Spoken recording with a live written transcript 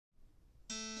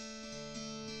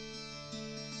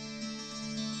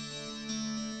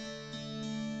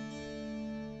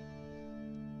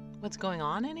What's going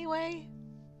on anyway?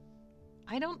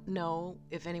 I don't know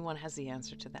if anyone has the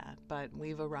answer to that, but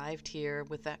we've arrived here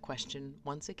with that question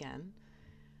once again.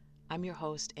 I'm your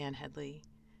host, Ann Headley,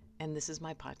 and this is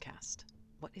my podcast.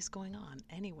 What is going on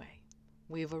anyway?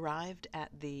 We've arrived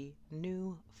at the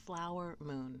new flower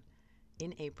moon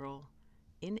in April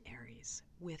in Aries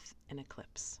with an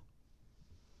eclipse.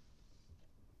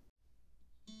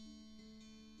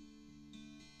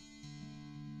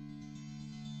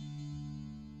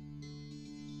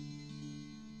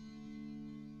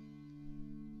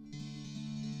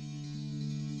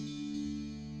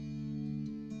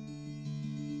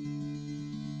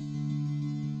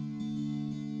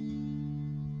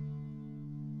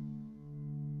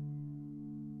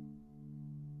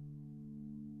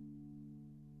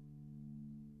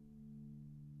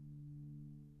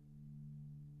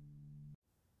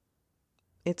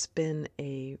 It's been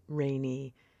a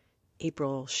rainy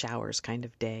April showers kind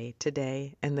of day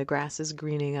today, and the grass is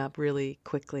greening up really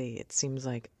quickly. It seems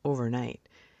like overnight.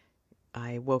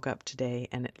 I woke up today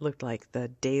and it looked like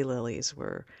the daylilies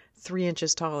were 3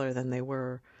 inches taller than they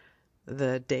were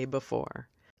the day before.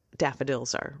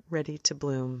 Daffodils are ready to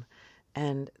bloom,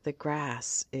 and the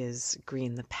grass is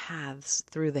green. The paths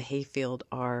through the hayfield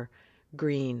are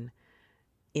green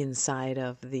inside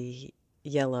of the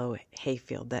yellow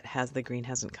hayfield that has the green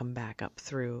hasn't come back up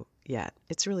through yet.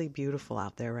 It's really beautiful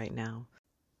out there right now.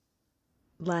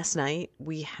 Last night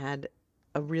we had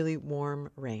a really warm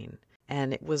rain,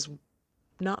 and it was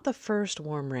not the first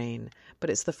warm rain, but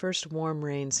it's the first warm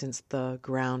rain since the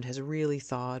ground has really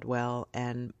thawed well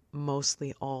and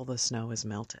mostly all the snow is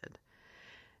melted.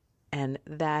 And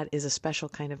that is a special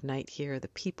kind of night here. The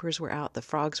peepers were out, the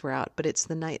frogs were out, but it's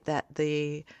the night that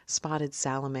the spotted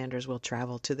salamanders will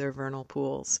travel to their vernal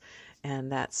pools. And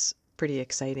that's pretty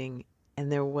exciting. And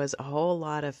there was a whole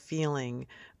lot of feeling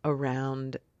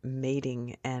around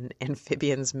mating and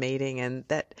amphibians mating, and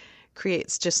that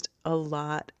creates just a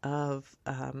lot of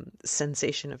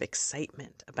sensation of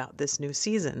excitement about this new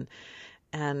season.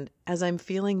 And as I'm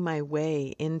feeling my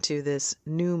way into this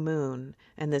new moon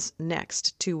and this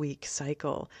next 2-week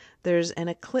cycle, there's an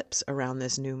eclipse around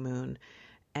this new moon.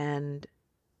 And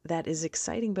that is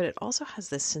exciting, but it also has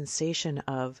this sensation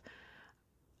of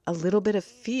a little bit of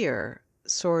fear,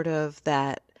 sort of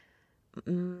that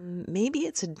maybe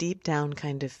it's a deep down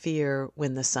kind of fear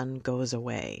when the sun goes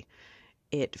away.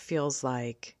 It feels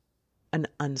like an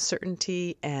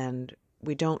uncertainty, and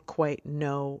we don't quite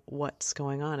know what's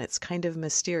going on. It's kind of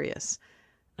mysterious.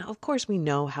 Now, of course, we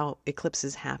know how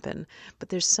eclipses happen, but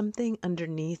there's something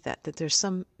underneath that there's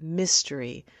some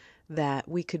mystery that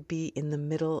we could be in the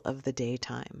middle of the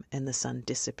daytime and the sun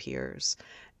disappears.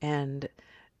 And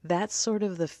that's sort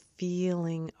of the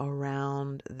feeling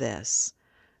around this.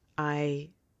 I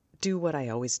do what I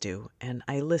always do, and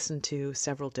I listen to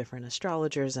several different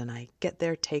astrologers and I get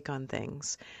their take on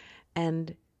things.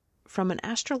 And from an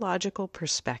astrological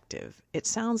perspective, it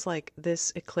sounds like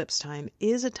this eclipse time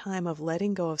is a time of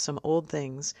letting go of some old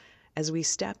things as we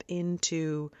step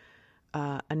into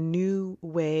a new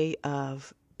way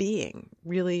of being,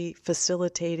 really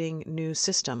facilitating new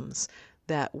systems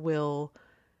that will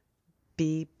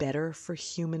be better for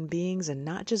human beings, and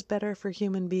not just better for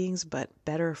human beings, but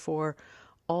better for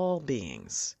all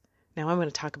beings. Now, I'm going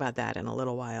to talk about that in a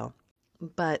little while.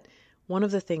 But one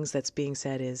of the things that's being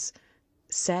said is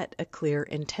set a clear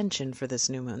intention for this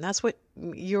new moon. That's what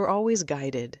you're always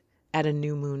guided at a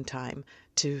new moon time,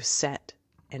 to set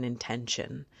an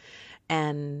intention.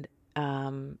 And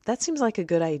that seems like a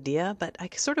good idea, but I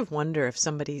sort of wonder if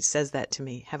somebody says that to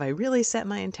me, have I really set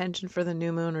my intention for the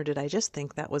new moon, or did I just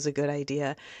think that was a good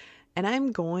idea? And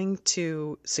I'm going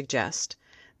to suggest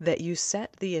that you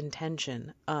set the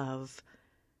intention of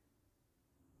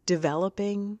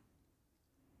developing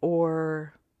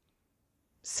or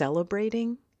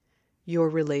celebrating your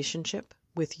relationship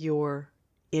with your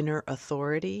inner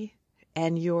authority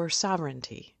and your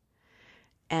sovereignty,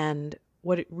 and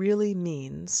what it really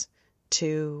means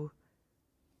to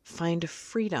find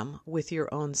freedom with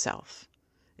your own self.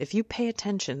 If you pay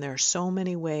attention, there are so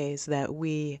many ways that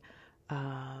we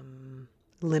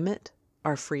limit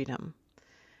our freedom.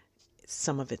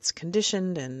 Some of it's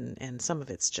conditioned, and some of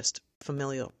it's just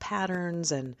familial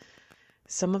patterns, and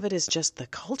some of it is just the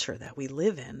culture that we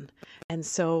live in. And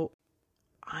so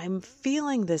I'm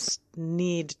feeling this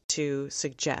need to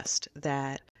suggest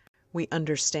that we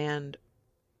understand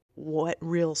what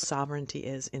real sovereignty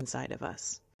is inside of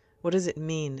us. What does it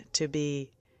mean to be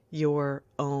your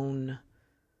own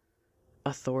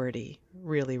authority?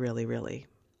 Really, really, really.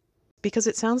 Because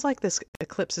it sounds like this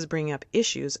eclipse is bringing up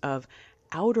issues of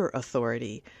outer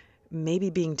authority, maybe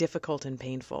being difficult and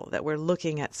painful, that we're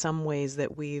looking at some ways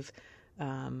that we've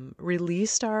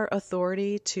released our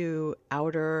authority to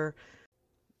outer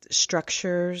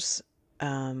structures,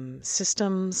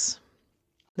 systems,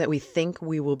 that we think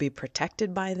we will be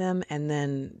protected by them, and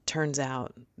then turns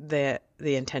out that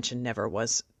the intention never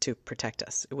was to protect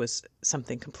us. It was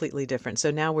something completely different.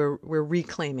 So now we're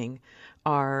reclaiming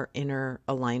our inner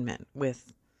alignment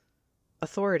with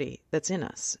authority that's in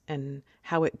us and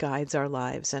how it guides our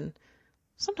lives. And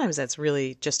sometimes that's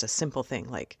really just a simple thing,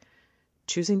 like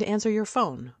choosing to answer your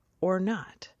phone or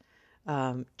not,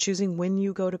 choosing when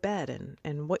you go to bed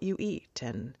and what you eat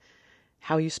and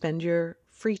how you spend your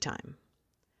free time.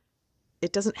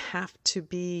 It doesn't have to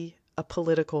be a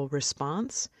political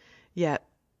response, yet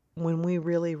when we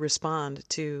really respond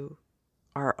to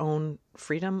our own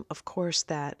freedom, of course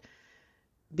that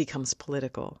becomes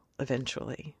political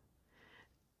eventually.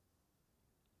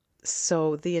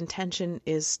 So the intention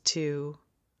is to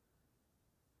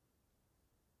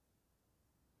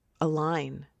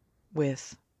align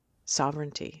with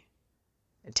sovereignty.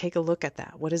 And take a look at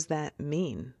that. What does that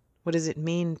mean? What does it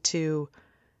mean to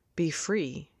be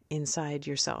free inside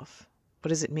yourself? What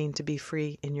does it mean to be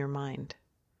free in your mind?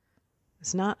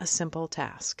 It's not a simple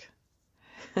task,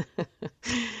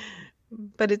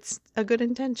 but it's a good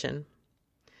intention.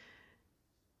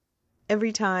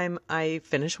 Every time I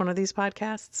finish one of these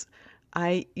podcasts,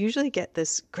 I usually get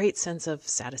this great sense of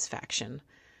satisfaction,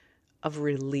 of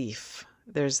relief.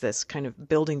 There's this kind of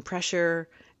building pressure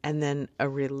and then a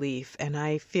relief. And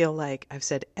I feel like I've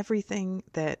said everything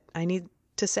that I need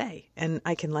to say, and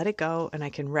I can let it go and I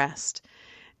can rest.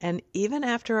 And even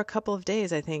after a couple of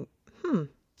days, I think,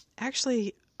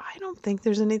 actually, I don't think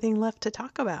there's anything left to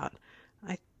talk about.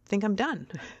 I think I'm done.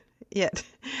 Yet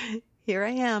here I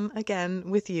am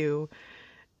again with you,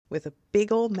 with a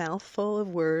big old mouthful of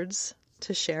words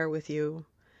to share with you.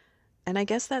 And I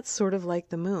guess that's sort of like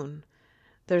the moon.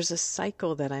 There's a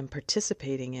cycle that I'm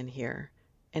participating in here,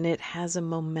 and it has a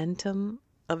momentum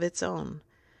of its own.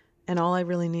 And all I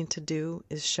really need to do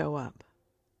is show up.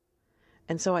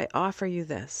 And so I offer you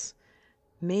this.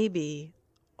 Maybe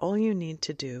all you need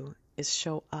to do is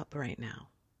show up right now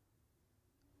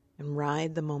and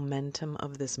ride the momentum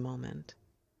of this moment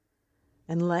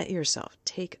and let yourself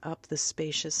take up the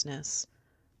spaciousness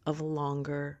of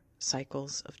longer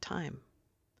cycles of time.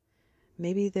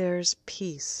 Maybe there's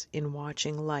peace in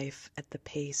watching life at the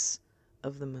pace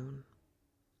of the moon.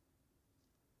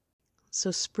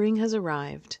 So spring has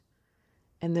arrived,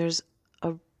 and there's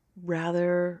a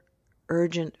rather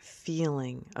urgent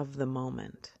feeling of the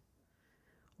moment.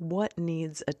 What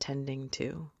needs attending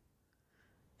to?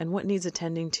 And what needs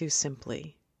attending to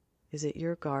simply? Is it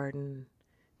your garden?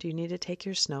 Do you need to take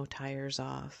your snow tires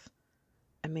off?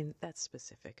 I mean, that's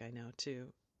specific, I know, to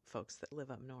folks that live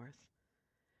up north.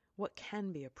 What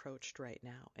can be approached right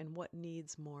now, and what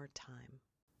needs more time?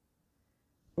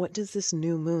 What does this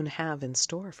new moon have in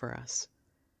store for us?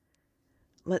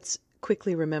 Let's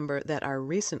quickly remember that our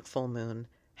recent full moon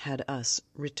had us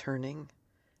returning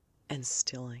and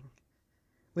stilling.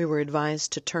 We were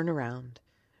advised to turn around,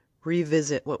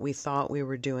 revisit what we thought we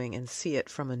were doing, and see it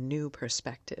from a new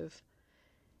perspective.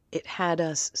 It had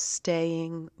us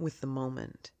staying with the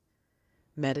moment,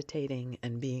 meditating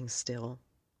and being still.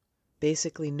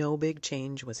 Basically, no big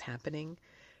change was happening,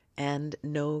 and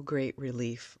no great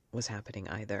relief was happening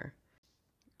either.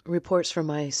 Reports from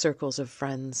my circles of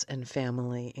friends and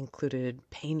family included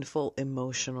painful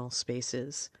emotional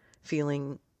spaces,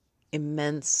 feeling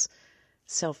immense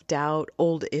self-doubt,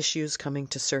 old issues coming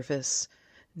to surface,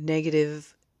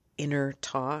 negative inner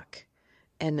talk,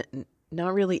 and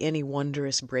not really any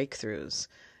wondrous breakthroughs.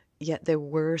 Yet there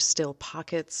were still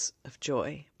pockets of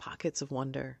joy, pockets of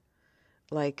wonder,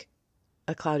 like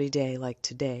a cloudy day like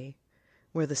today,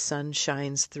 where the sun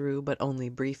shines through but only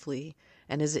briefly,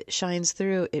 and as it shines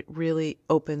through, it really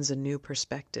opens a new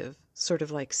perspective, sort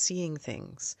of like seeing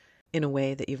things in a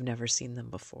way that you've never seen them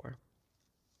before.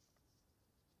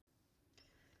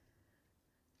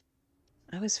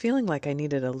 I was feeling like I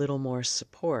needed a little more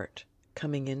support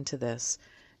coming into this,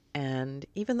 and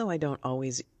even though I don't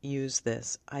always use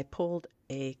this, I pulled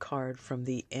a card from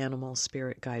the Animal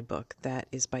Spirit Guidebook that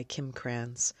is by Kim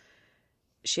Krans.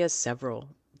 She has several,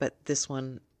 but this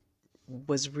one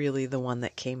was really the one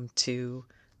that came to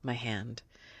my hand.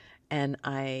 And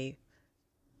I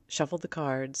shuffled the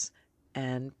cards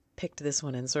and picked this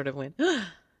one and sort of went,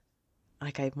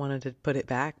 like I wanted to put it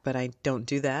back, but I don't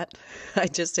do that. I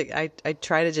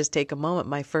try to just take a moment.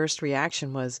 My first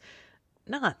reaction was,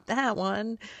 not that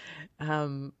one.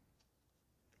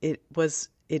 It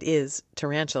is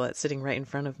Tarantula sitting right in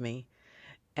front of me.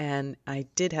 And I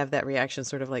did have that reaction,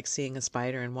 sort of like seeing a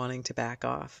spider and wanting to back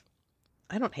off.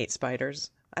 I don't hate spiders.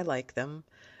 I like them,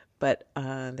 but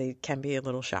they can be a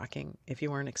little shocking if you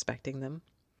weren't expecting them.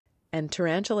 And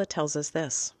Tarantula tells us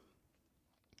this: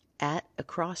 at a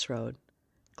crossroad,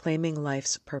 claiming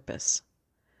life's purpose.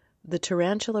 The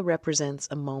tarantula represents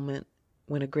a moment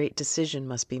when a great decision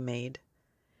must be made.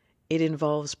 It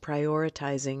involves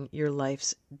prioritizing your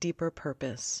life's deeper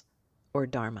purpose, or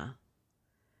dharma.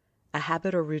 A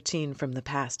habit or routine from the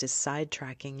past is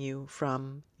sidetracking you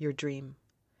from your dream.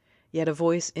 Yet a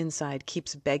voice inside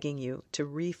keeps begging you to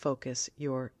refocus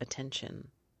your attention.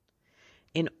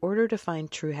 In order to find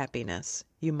true happiness,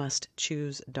 you must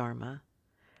choose dharma.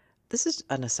 This is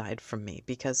an aside from me,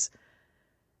 because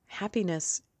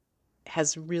happiness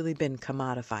has really been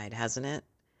commodified, hasn't it?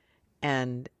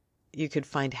 And you could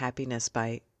find happiness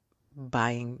by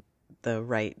buying the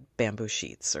right bamboo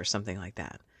sheets or something like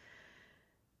that.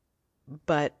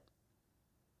 But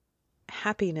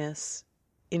happiness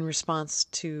in response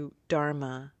to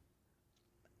dharma,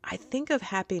 I think of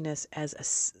happiness as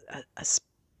a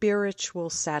spiritual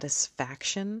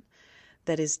satisfaction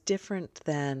that is different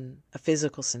than a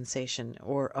physical sensation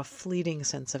or a fleeting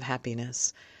sense of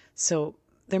happiness. So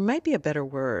there might be a better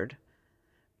word.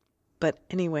 But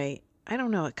anyway, I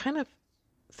don't know, it kind of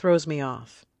throws me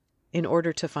off in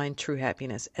order to find true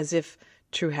happiness, as if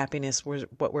true happiness was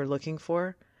what we're looking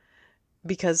for.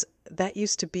 Because that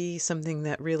used to be something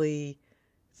that really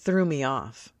threw me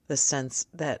off, the sense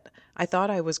that I thought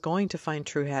I was going to find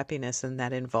true happiness, and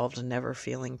that involved never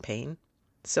feeling pain.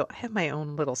 So I have my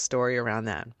own little story around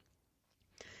that.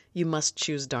 You must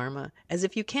choose dharma, as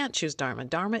if you can't choose dharma.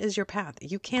 Dharma is your path.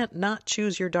 You can't not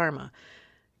choose your dharma.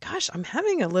 Gosh, I'm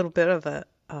having a little bit of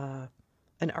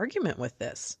an argument with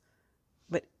this,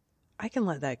 but I can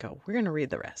let that go. We're going to read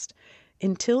the rest.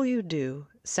 Until you do,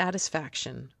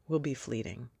 satisfaction will be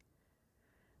fleeting.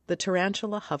 The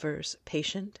tarantula hovers,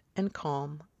 patient and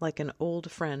calm, like an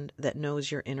old friend that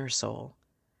knows your inner soul.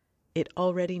 It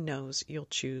already knows you'll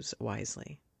choose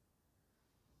wisely.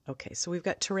 Okay, so we've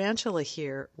got Tarantula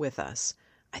here with us.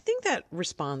 I think that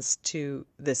responds to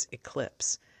this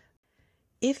eclipse.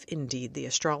 If indeed the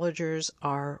astrologers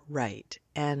are right,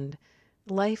 and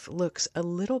life looks a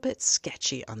little bit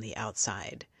sketchy on the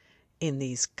outside in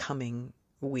these coming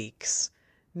weeks,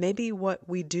 maybe what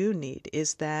we do need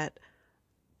is that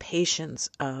patience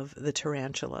of the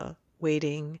tarantula,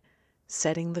 waiting,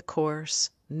 setting the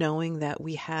course, knowing that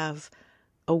we have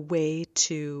a way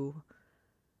to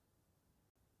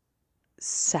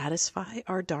satisfy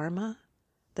our dharma,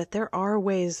 that there are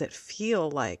ways that feel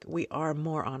like we are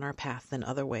more on our path than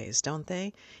other ways, don't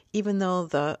they? Even though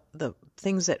the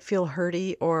things that feel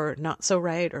hurty or not so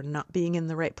right, or not being in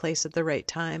the right place at the right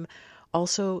time,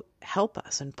 also help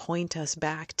us and point us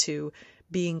back to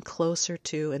being closer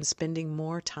to and spending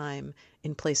more time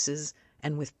in places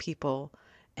and with people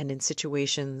and in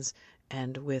situations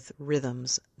and with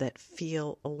rhythms that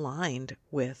feel aligned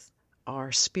with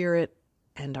our spirit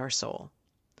and our soul.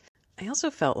 I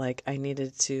also felt like I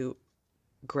needed to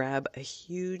grab a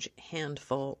huge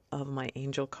handful of my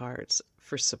angel cards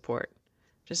for support,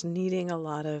 just needing a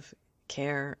lot of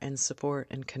care and support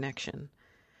and connection.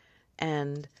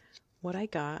 And what I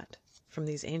got from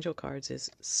these angel cards is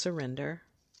surrender,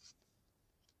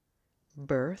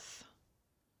 birth,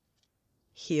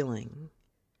 healing,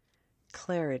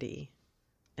 clarity,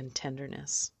 and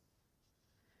tenderness.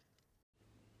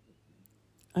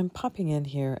 I'm popping in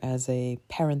here as a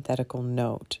parenthetical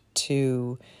note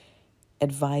to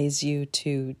advise you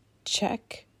to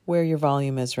check where your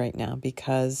volume is right now,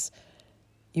 because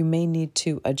you may need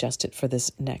to adjust it for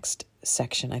this next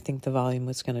section. I think the volume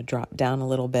was going to drop down a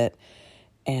little bit,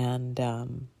 and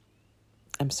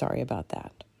I'm sorry about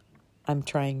that. I'm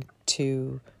trying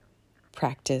to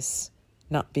practice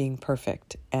not being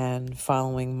perfect and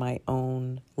following my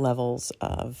own levels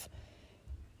of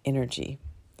energy.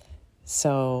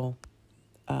 So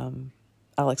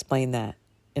I'll explain that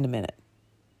in a minute.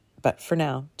 But for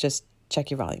now, just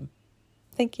check your volume.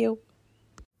 Thank you.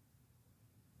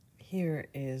 Here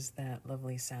is that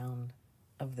lovely sound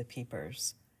of the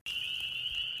peepers.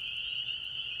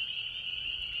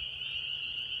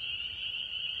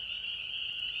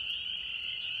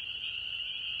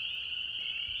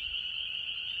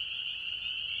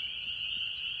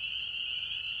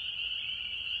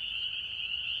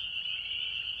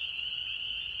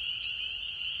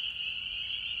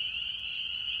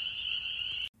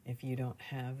 If you don't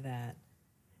have that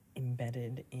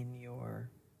embedded in your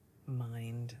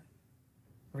mind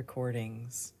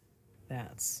recordings,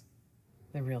 that's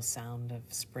the real sound of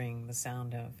spring, the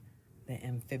sound of the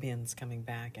amphibians coming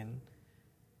back and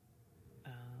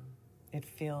It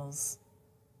feels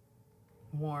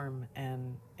warm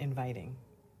and inviting.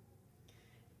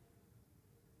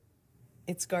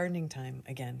 It's gardening time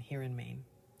again here in Maine,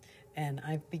 and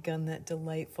I've begun that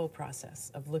delightful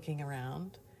process of looking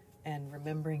around and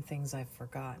remembering things I've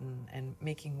forgotten and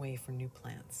making way for new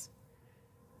plants.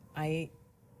 I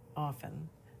often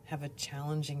have a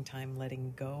challenging time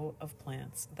letting go of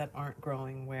plants that aren't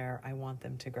growing where I want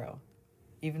them to grow,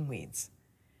 even weeds.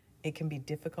 It can be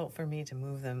difficult for me to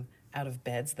move them out of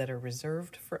beds that are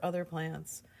reserved for other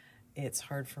plants. It's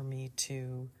hard for me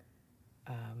to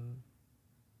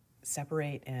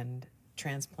separate and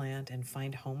transplant and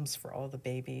find homes for all the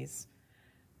babies.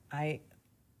 I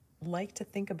like to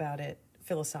think about it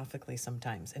philosophically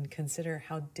sometimes and consider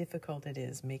how difficult it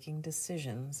is making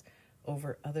decisions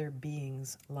over other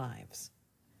beings' lives.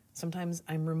 Sometimes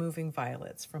I'm removing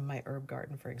violets from my herb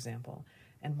garden, for example,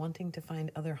 and wanting to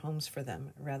find other homes for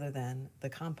them rather than the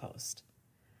compost.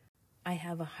 I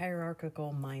have a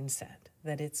hierarchical mindset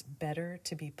that it's better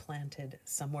to be planted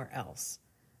somewhere else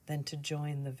than to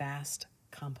join the vast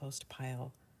compost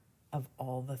pile of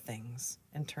all the things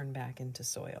and turn back into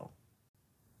soil.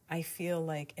 I feel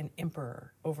like an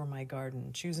emperor over my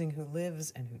garden, choosing who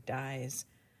lives and who dies.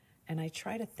 And I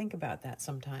try to think about that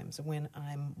sometimes when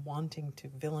I'm wanting to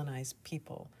villainize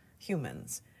people,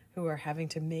 humans, who are having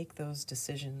to make those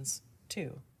decisions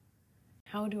too.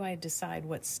 How do I decide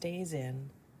what stays in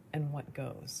and what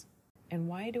goes? And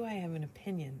why do I have an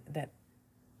opinion that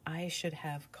I should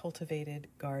have cultivated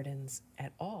gardens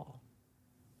at all?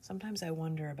 Sometimes I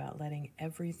wonder about letting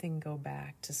everything go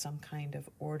back to some kind of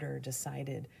order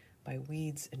decided by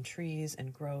weeds and trees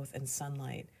and growth and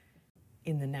sunlight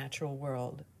in the natural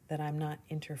world that I'm not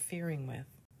interfering with.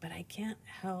 But I can't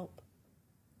help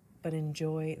but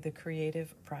enjoy the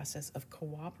creative process of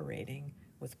cooperating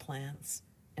with plants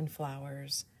and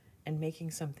flowers and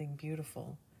making something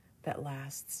beautiful that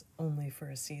lasts only for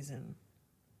a season.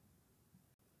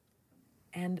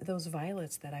 And those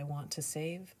violets that I want to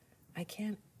save, I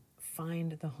can't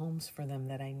find the homes for them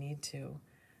that I need to.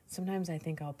 Sometimes I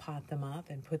think I'll pot them up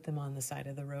and put them on the side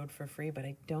of the road for free, but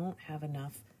I don't have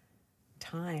enough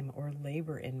time or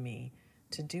labor in me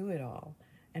to do it all.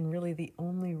 And really the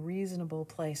only reasonable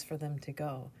place for them to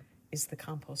go is the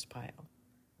compost pile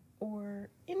or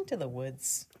into the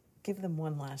woods. Give them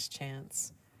one last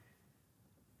chance.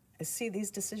 See,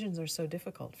 these decisions are so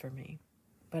difficult for me,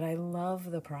 but I love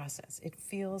the process. It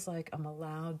feels like I'm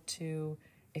allowed to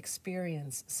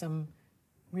experience some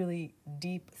really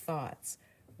deep thoughts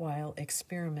while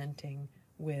experimenting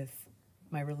with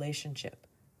my relationship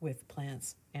with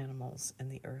plants, animals,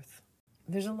 and the earth.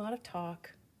 There's a lot of talk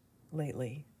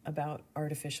lately about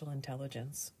artificial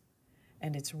intelligence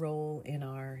and its role in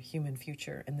our human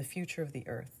future and the future of the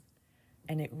earth.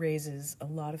 And it raises a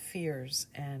lot of fears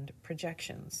and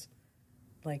projections,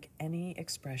 like any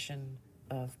expression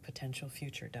of potential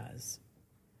future does.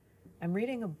 I'm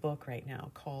reading a book right now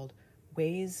called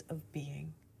Ways of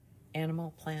Being: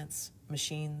 Animal, Plants,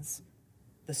 Machines,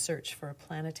 The Search for a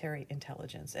Planetary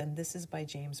Intelligence. And this is by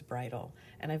James Bridle.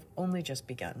 And I've only just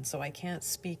begun, so I can't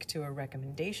speak to a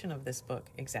recommendation of this book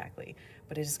exactly,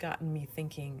 but it has gotten me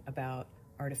thinking about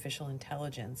artificial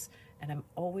intelligence, and I'm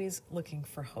always looking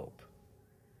for hope.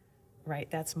 Right?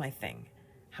 That's my thing.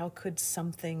 How could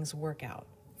some things work out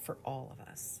for all of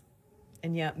us?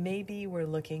 And yet maybe we're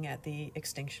looking at the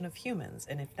extinction of humans.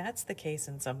 And if that's the case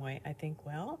in some way, I think,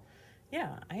 well,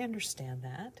 yeah, I understand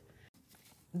that.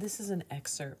 This is an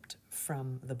excerpt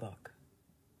from the book.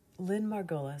 Lynn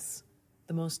Margulis,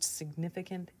 the most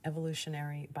significant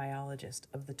evolutionary biologist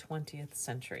of the 20th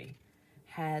century,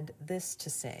 had this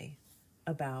to say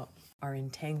about our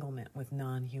entanglement with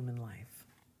non-human life.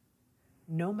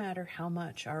 No matter how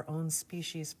much our own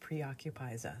species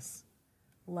preoccupies us,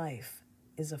 life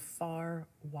is a far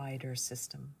wider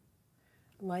system.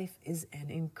 Life is an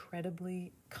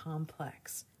incredibly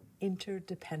complex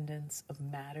interdependence of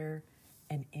matter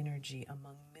and energy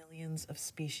among millions of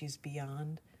species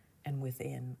beyond and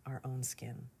within our own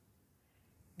skin.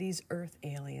 These earth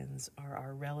aliens are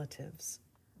our relatives,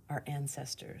 our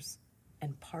ancestors,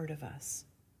 and part of us.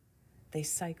 They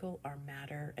cycle our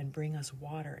matter and bring us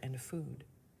water and food.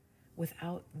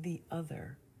 Without the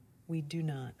other, we do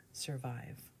not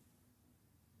survive.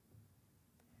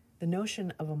 The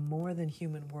notion of a more than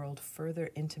human world further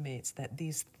intimates that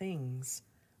these things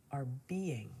are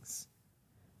beings,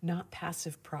 not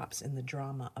passive props in the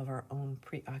drama of our own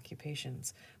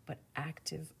preoccupations, but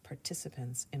active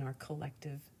participants in our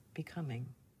collective becoming.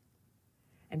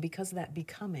 And because that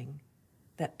becoming,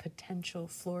 that potential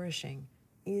flourishing,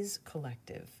 is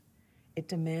collective, it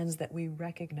demands that we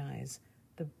recognize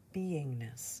the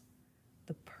beingness,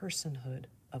 the personhood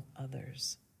of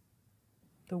others.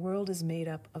 The world is made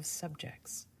up of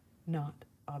subjects, not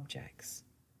objects.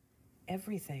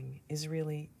 Everything is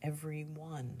really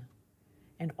everyone,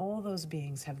 and all those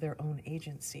beings have their own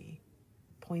agency,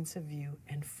 points of view,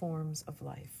 and forms of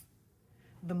life.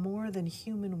 The more than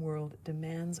human world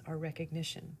demands our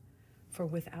recognition, for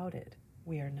without it,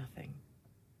 we are nothing.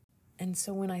 And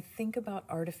so when I think about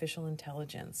artificial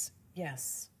intelligence,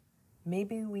 yes,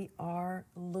 maybe we are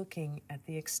looking at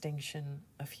the extinction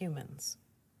of humans.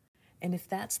 And if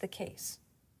that's the case,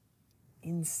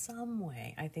 in some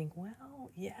way, I think,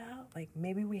 well, yeah, like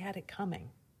maybe we had it coming.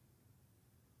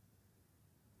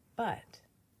 But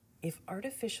if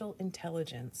artificial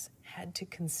intelligence had to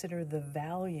consider the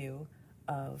value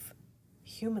of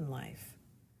human life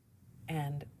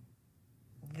and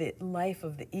the life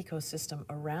of the ecosystem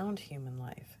around human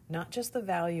life, not just the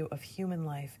value of human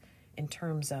life in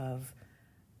terms of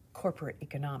corporate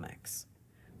economics,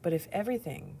 but if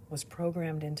everything was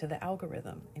programmed into the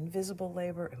algorithm, invisible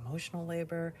labor, emotional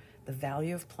labor, the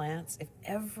value of plants, if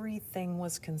everything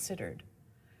was considered,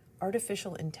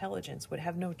 artificial intelligence would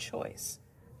have no choice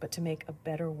but to make a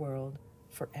better world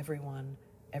for everyone,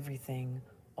 everything,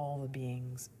 all the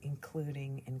beings,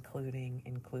 including.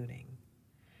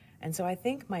 And so I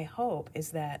think my hope is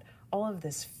that all of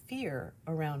this fear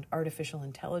around artificial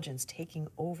intelligence taking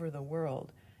over the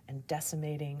world and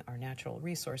decimating our natural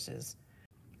resources,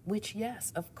 which,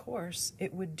 yes, of course,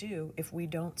 it would do if we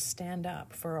don't stand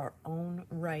up for our own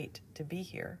right to be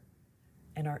here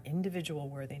and our individual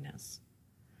worthiness.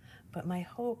 But my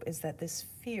hope is that this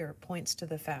fear points to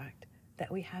the fact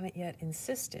that we haven't yet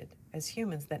insisted as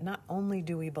humans that not only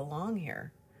do we belong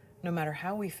here, no matter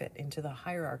how we fit into the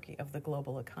hierarchy of the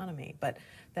global economy, but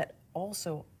that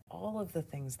also all of the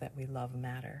things that we love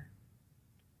matter.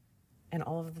 And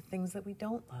all of the things that we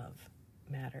don't love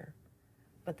matter.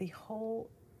 But the whole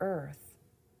earth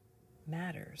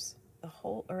matters. The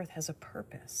whole earth has a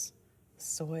purpose. The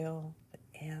soil,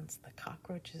 the ants, the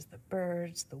cockroaches, the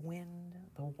birds, the wind,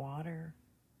 the water.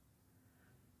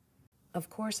 Of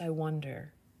course, I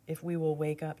wonder if we will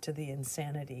wake up to the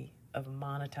insanity of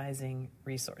monetizing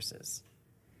resources.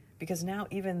 Because now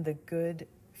even the good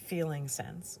feeling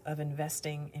sense of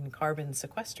investing in carbon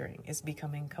sequestering is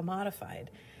becoming commodified.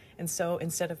 And so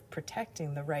instead of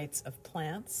protecting the rights of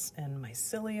plants and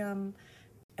mycelium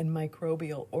and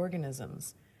microbial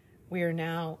organisms, we are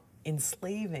now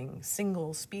enslaving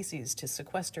single species to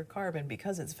sequester carbon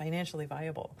because it's financially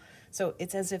viable. So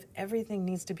it's as if everything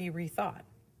needs to be rethought.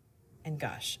 And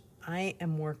gosh, I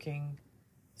am working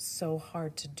so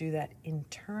hard to do that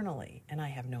internally, and I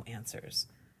have no answers.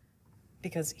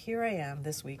 Because here I am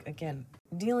this week, again,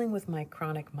 dealing with my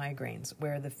chronic migraines,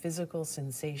 where the physical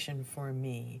sensation for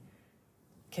me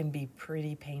can be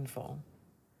pretty painful.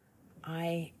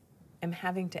 I am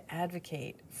having to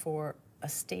advocate for a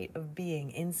state of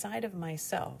being inside of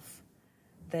myself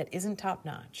that isn't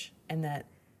top-notch, and that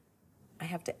I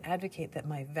have to advocate that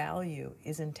my value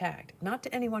is intact, not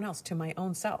to anyone else, to my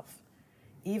own self,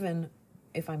 even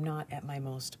if I'm not at my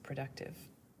most productive.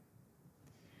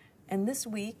 And this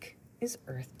week is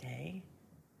Earth Day,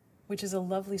 which is a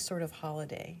lovely sort of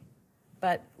holiday.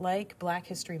 But like Black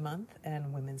History Month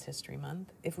and Women's History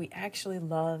Month, if we actually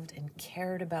loved and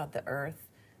cared about the earth,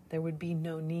 there would be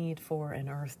no need for an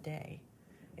Earth Day.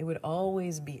 It would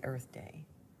always be Earth Day.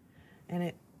 And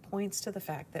it points to the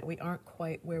fact that we aren't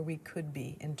quite where we could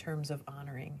be in terms of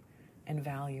honoring and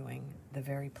valuing the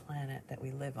very planet that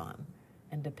we live on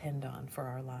and depend on for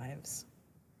our lives.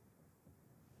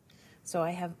 So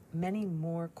I have many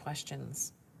more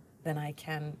questions than I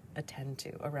can attend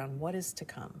to around what is to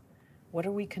come. What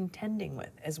are we contending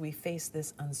with as we face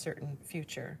this uncertain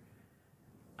future?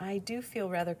 I do feel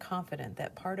rather confident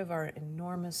that part of our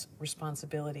enormous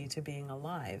responsibility to being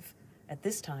alive at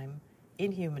this time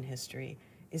in human history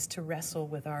is to wrestle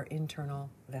with our internal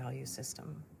value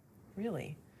system.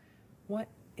 Really, what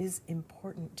is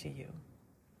important to you?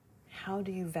 How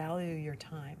do you value your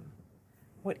time?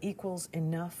 What equals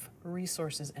enough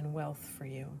resources and wealth for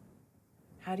you?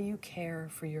 How do you care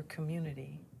for your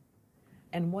community?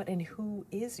 And what and who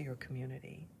is your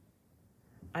community?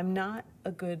 I'm not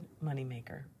a good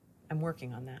moneymaker. I'm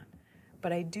working on that.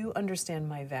 But I do understand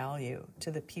my value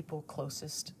to the people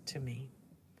closest to me.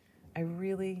 I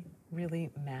really,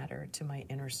 really matter to my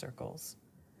inner circles.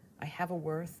 I have a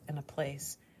worth and a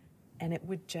place, and it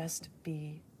would just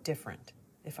be different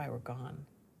if I were gone.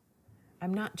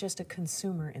 I'm not just a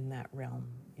consumer in that realm,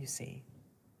 you see.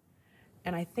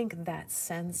 And I think that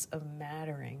sense of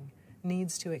mattering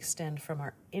needs to extend from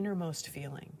our innermost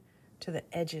feeling to the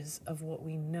edges of what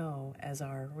we know as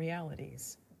our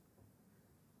realities.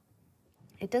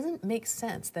 it doesn't make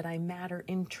sense that I matter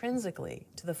intrinsically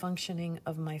to the functioning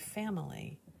of my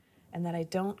family and that I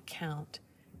don't count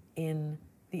in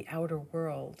the outer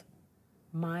world.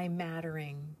 My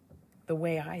mattering, the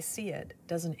way I see it,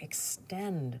 doesn't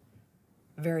extend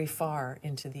very far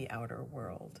into the outer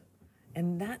world.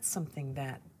 And that's something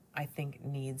that I think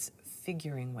needs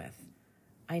figuring with.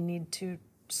 I need to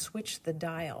switch the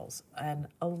dials and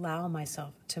allow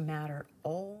myself to matter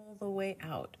all the way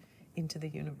out into the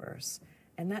universe.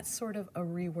 And that's sort of a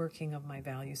reworking of my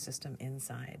value system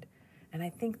inside. And I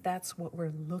think that's what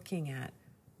we're looking at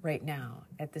right now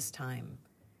at this time.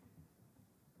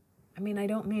 I mean, I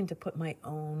don't mean to put my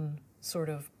own sort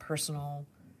of personal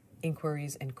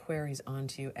inquiries and queries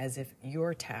onto you as if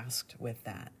you're tasked with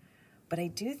that. But I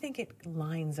do think it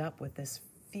lines up with this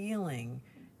feeling,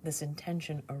 this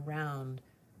intention around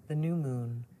the new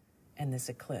moon and this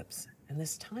eclipse and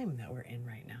this time that we're in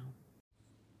right now.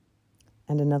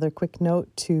 And another quick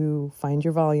note to find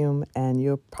your volume, and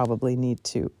you'll probably need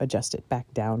to adjust it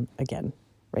back down again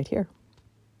right here.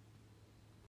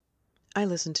 I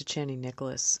listen to Chani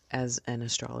Nicholas as an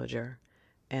astrologer,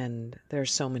 and there are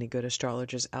so many good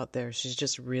astrologers out there. She's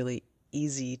just really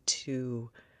easy to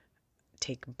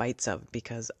take bites of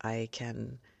because I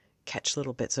can catch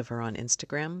little bits of her on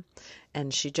Instagram.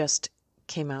 And she just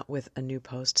came out with a new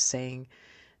post saying,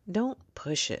 don't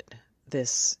push it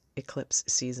this eclipse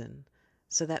season.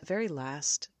 So that very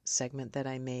last segment that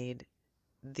I made,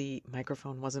 the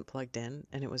microphone wasn't plugged in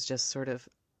and it was just sort of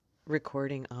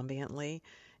recording ambiently.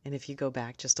 And if you go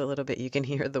back just a little bit, you can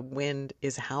hear the wind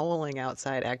is howling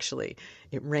outside. Actually,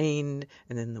 it rained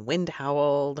and then the wind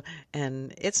howled,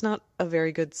 and it's not a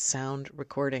very good sound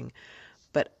recording.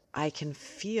 But I can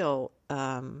feel,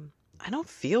 I don't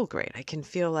feel great. I can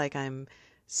feel like I'm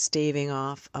staving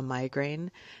off a migraine,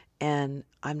 and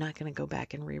I'm not going to go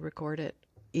back and re-record it,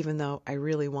 even though I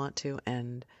really want to.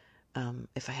 And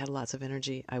if I had lots of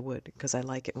energy, I would, because I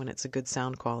like it when it's a good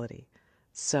sound quality.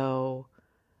 So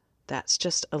that's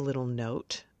just a little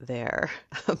note there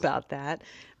about that.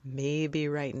 Maybe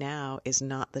right now is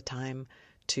not the time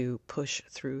to push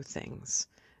through things.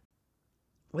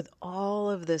 With all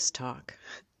of this talk,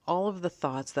 all of the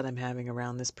thoughts that I'm having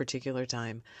around this particular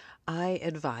time, I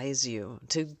advise you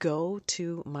to go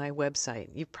to my website.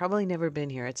 You've probably never been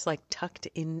here. It's like tucked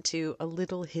into a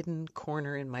little hidden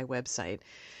corner in my website.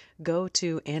 Go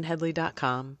to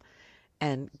annheadley.com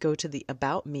and go to the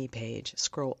About Me page,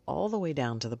 scroll all the way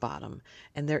down to the bottom,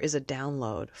 and there is a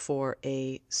download for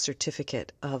a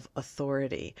certificate of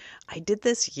authority. I did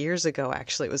this years ago,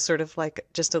 actually. It was sort of like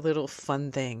just a little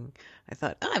fun thing. I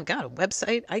thought, oh, I've got a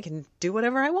website. I can do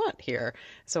whatever I want here.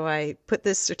 So I put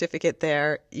this certificate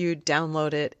there. You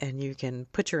download it, and you can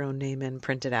put your own name in,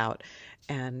 print it out,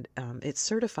 and it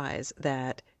certifies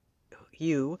that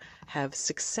you have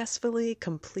successfully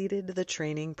completed the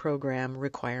training program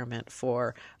requirement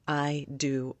for I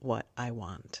do what I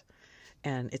want.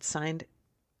 And it's signed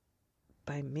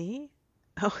by me?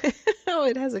 Oh, oh,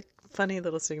 it has a funny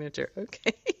little signature.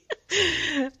 Okay.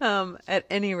 At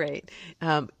any rate,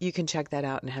 you can check that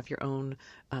out and have your own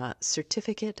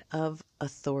certificate of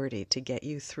authority to get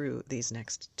you through these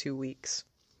next 2 weeks.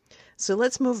 So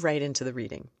let's move right into the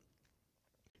reading.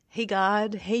 Hey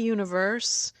God, hey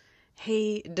universe,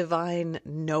 hey divine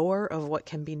knower of what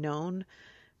can be known,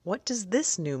 what does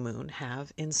this new moon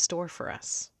have in store for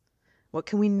us? What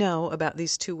can we know about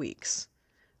these 2 weeks?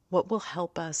 What will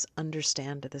help us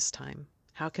understand this time?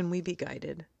 How can we be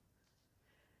guided?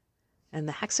 And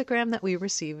the hexagram that we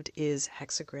received is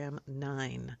hexagram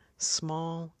 9,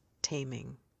 small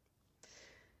taming.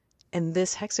 And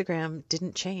this hexagram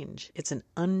didn't change. It's an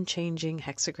unchanging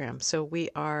hexagram. So we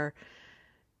are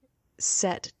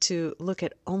set to look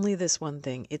at only this one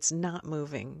thing. It's not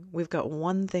moving. We've got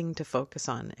one thing to focus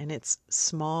on, and it's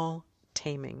small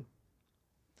taming.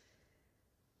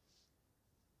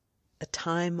 A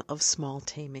time of small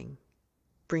taming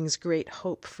brings great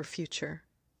hope for future.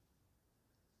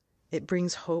 It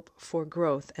brings hope for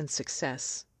growth and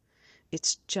success.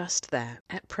 It's just that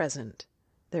at present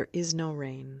there is no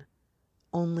rain,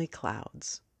 only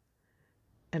clouds,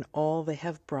 and all they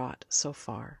have brought so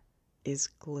far is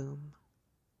gloom.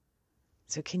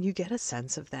 So can you get a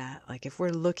sense of that? Like if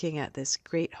we're looking at this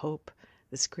great hope,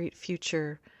 this great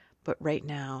future, but right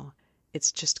now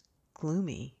it's just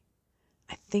gloomy,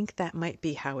 I think that might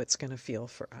be how it's going to feel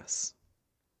for us.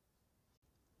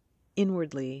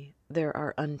 Inwardly, there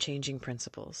are unchanging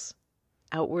principles.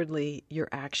 Outwardly, your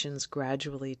actions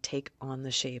gradually take on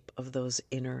the shape of those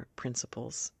inner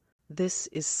principles. This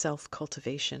is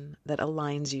self-cultivation that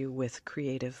aligns you with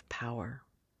creative power.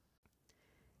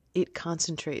 It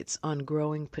concentrates on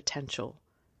growing potential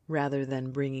rather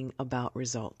than bringing about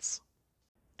results.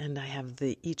 And I have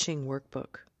the I Ching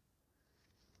workbook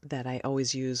that I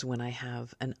always use when I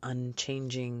have an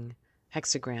unchanging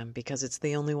hexagram, because it's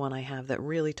the only one I have that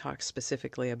really talks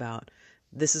specifically about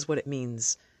this is what it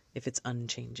means if it's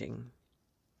unchanging.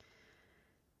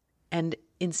 And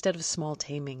instead of small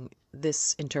taming,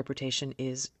 this interpretation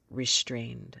is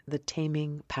restrained, the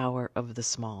taming power of the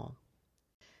small.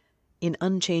 In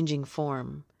unchanging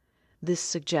form, this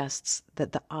suggests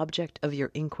that the object of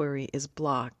your inquiry is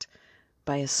blocked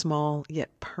by a small yet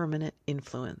permanent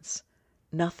influence.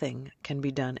 Nothing can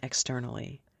be done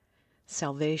externally.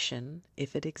 Salvation,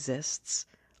 if it exists,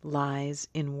 lies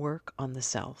in work on the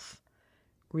self.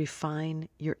 Refine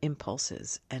your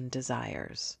impulses and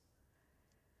desires.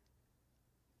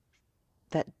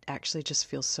 That actually just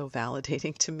feels so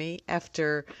validating to me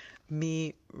after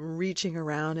me reaching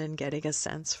around and getting a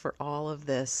sense for all of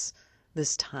this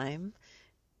time.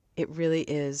 It really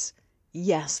is,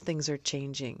 yes, things are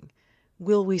changing.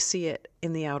 Will we see it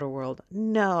in the outer world?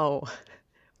 No.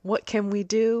 What can we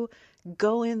do?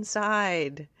 Go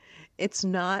inside. It's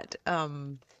not,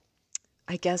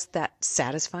 I guess, that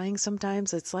satisfying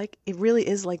sometimes. It's like, it really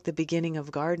is like the beginning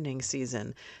of gardening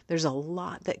season. There's a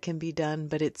lot that can be done,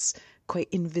 but it's quite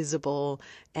invisible,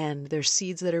 and there's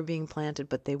seeds that are being planted,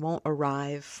 but they won't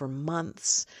arrive for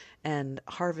months, and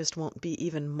harvest won't be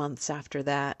even months after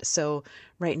that. So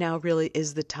right now really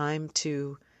is the time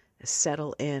to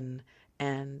settle in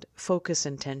and focus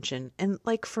intention. And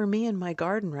like for me in my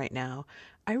garden right now,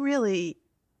 I really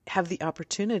have the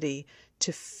opportunity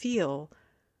to feel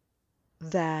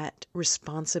that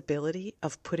responsibility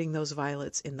of putting those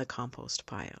violets in the compost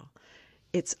pile.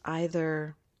 It's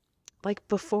either, like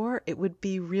before, it would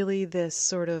be really this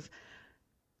sort of,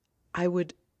 I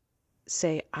would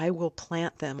say, I will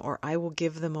plant them, or I will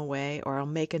give them away, or I'll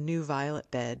make a new violet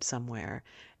bed somewhere,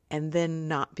 and then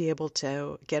not be able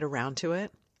to get around to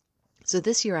it. So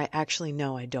this year I actually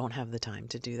know I don't have the time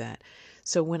to do that.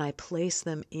 So when I place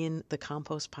them in the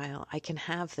compost pile, I can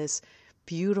have this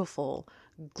beautiful,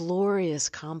 glorious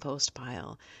compost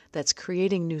pile that's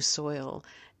creating new soil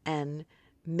and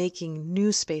making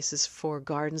new spaces for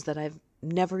gardens that I've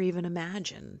never even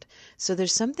imagined. So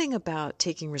there's something about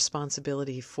taking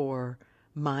responsibility for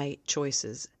my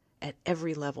choices at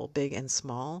every level, big and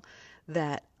small,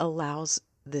 that allows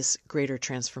this greater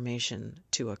transformation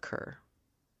to occur.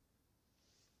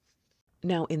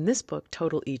 Now, in this book,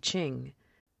 Total I Ching,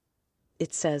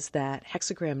 it says that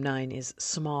hexagram 9 is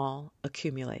small,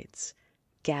 accumulates,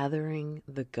 gathering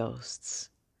the ghosts.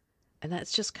 And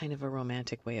that's just kind of a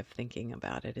romantic way of thinking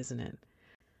about it, isn't it?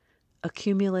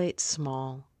 Accumulate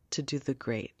small to do the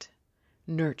great.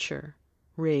 Nurture,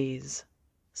 raise,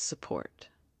 support.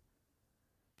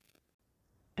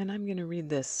 And I'm going to read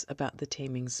this about the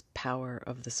taming's power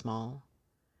of the small.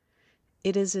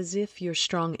 It is as if your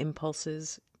strong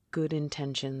impulses, good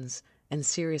intentions, and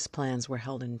serious plans were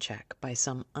held in check by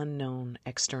some unknown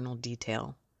external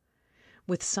detail.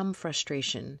 With some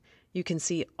frustration, you can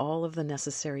see all of the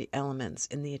necessary elements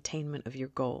in the attainment of your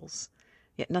goals,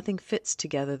 yet nothing fits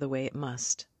together the way it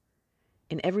must.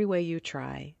 In every way you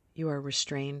try, you are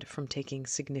restrained from taking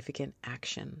significant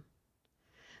action.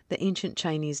 The ancient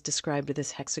Chinese described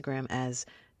this hexagram as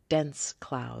dense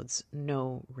clouds,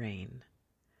 no rain.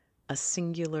 A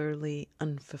singularly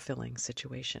unfulfilling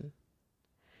situation.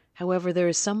 However, there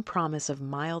is some promise of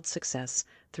mild success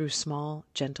through small,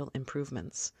 gentle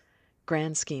improvements.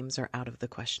 Grand schemes are out of the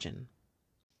question.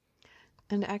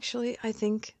 And actually, I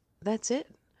think that's it.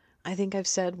 I think I've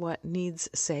said what needs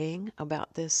saying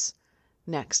about this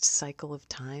next cycle of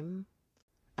time.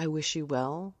 I wish you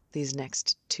well these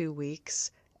next 2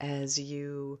 weeks as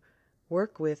you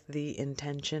work with the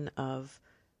intention of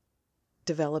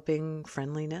developing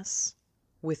friendliness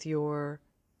with your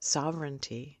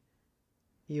sovereignty,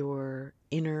 your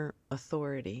inner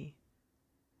authority.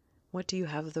 What do you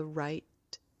have the right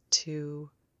to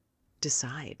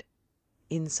decide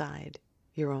inside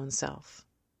your own self?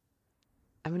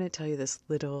 I'm going to tell you this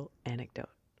little anecdote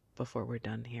before we're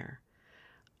done here.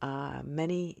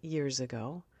 Many years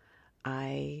ago,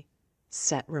 I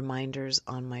set reminders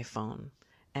on my phone,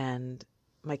 and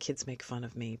my kids make fun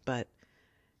of me, but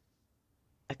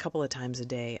a couple of times a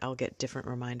day I'll get different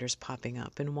reminders popping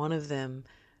up, and one of them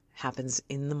happens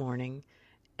in the morning,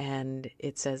 and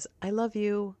it says, "I love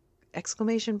you!"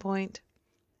 exclamation point.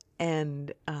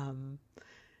 And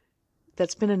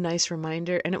that's been a nice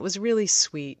reminder, and it was really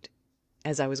sweet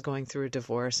as I was going through a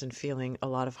divorce and feeling a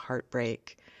lot of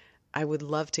heartbreak. I would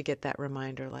love to get that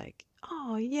reminder like,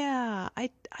 "Oh yeah, I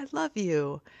love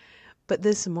you." But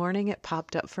this morning it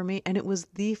popped up for me, and it was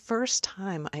the first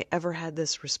time I ever had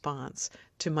this response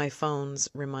to my phone's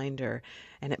reminder.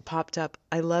 And it popped up,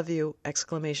 "I love you!"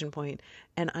 exclamation point.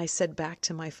 And I said back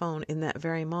to my phone in that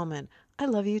very moment, "I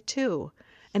love you too."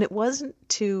 And it wasn't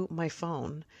to my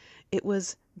phone. It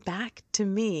was back to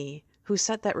me who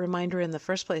set that reminder in the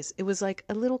first place. It was like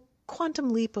a little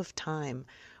quantum leap of time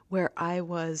where I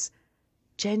was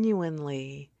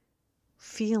genuinely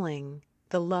feeling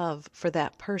the love for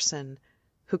that person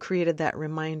who created that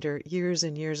reminder years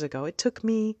and years ago. It took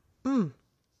me,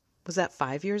 was that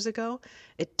 5 years ago?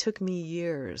 It took me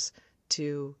years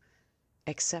to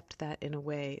accept that in a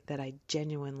way that I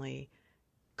genuinely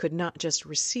could not just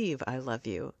receive "I love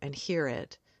you" and hear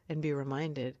it and be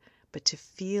reminded, but to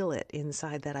feel it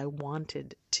inside that I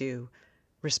wanted to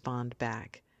respond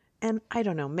back. And I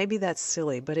don't know, maybe that's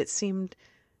silly, but it seemed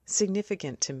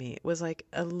significant to me. It was like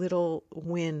a little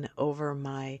win over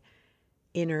my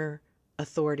inner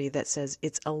authority that says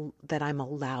that I'm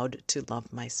allowed to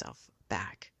love myself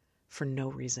back for no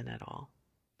reason at all.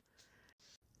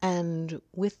 And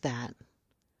with that,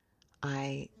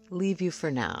 I leave you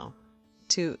for now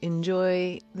to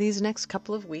enjoy these next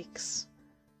couple of weeks.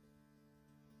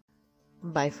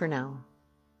 Bye for now.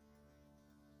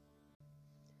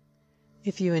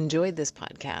 If you enjoyed this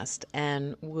podcast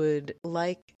and would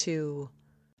like to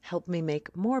help me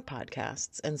make more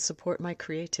podcasts and support my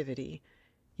creativity,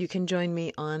 you can join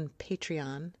me on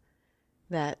Patreon.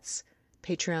 That's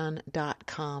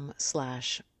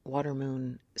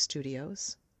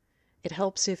patreon.com/watermoonstudios. It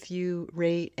helps if you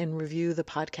rate and review the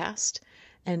podcast.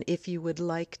 And if you would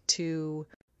like to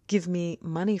give me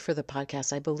money for the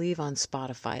podcast, I believe on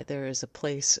Spotify there is a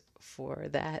place for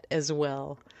that as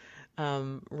well,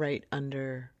 right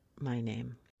under my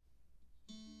name.